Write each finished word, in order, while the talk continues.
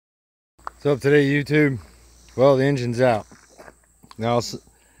What's up today, YouTube? Well, the engine's out. Now,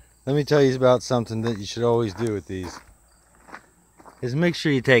 let me tell you about something that you should always do with these. Is make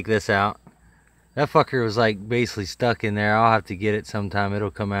sure you take this out. That fucker was like basically stuck in there. I'll have to get it sometime.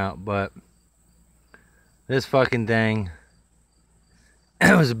 It'll come out. But this fucking thing,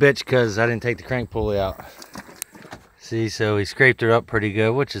 it was a bitch because I didn't take the crank pulley out. See, so he scraped it up pretty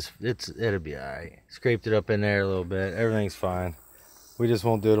good, which is, it'll be alright. Scraped it up in there a little bit. Everything's fine. We just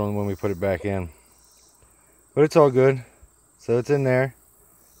won't do it when we put it back in. But it's all good. So it's in there.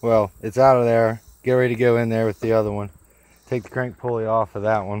 Well, it's out of there. Get ready to go in there with the other one. Take the crank pulley off of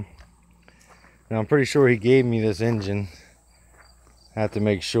that one. Now I'm pretty sure he gave me this engine. I have to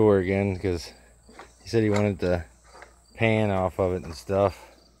make sure again because he said he wanted the pan off of it and stuff.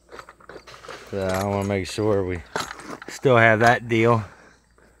 So I want to make sure we still have that deal.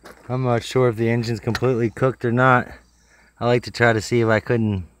 I'm not sure if the engine's completely cooked or not. I like to try to see if I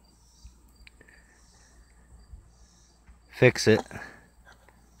couldn't fix it.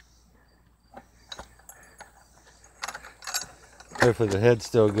 Hopefully the head's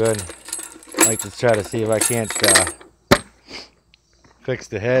still good. I like to try to see if I can't fix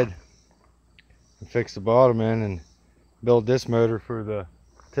the head and fix the bottom end and build this motor for the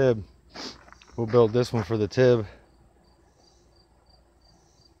tib. We'll build this one for the tib.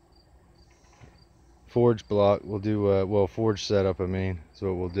 Forge block. We'll do well, forge setup, I mean, is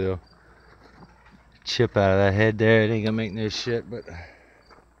what we'll do. Chip out of that head there. It ain't gonna make no shit, but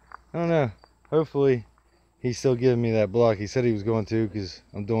I don't know. Hopefully he's still giving me that block. He said he was going to because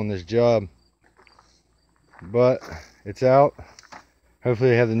I'm doing this job. But it's out.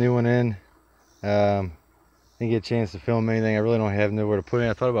 Hopefully I have the new one in. Didn't get a chance to film anything. I really don't have nowhere to put it.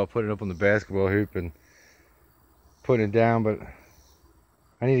 I thought about putting it up on the basketball hoop and putting it down, but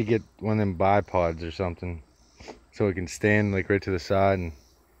I need to get one of them bipods or something so it can stand like right to the side, and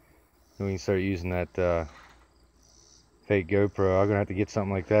then we can start using that fake GoPro. I'm gonna have to get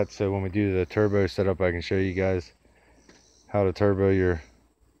something like that so when we do the turbo setup I can show you guys how to turbo your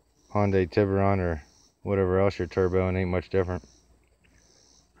Hyundai Tiburon or whatever else you're turboing. Ain't much different.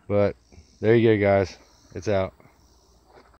 But there you go, guys. It's out.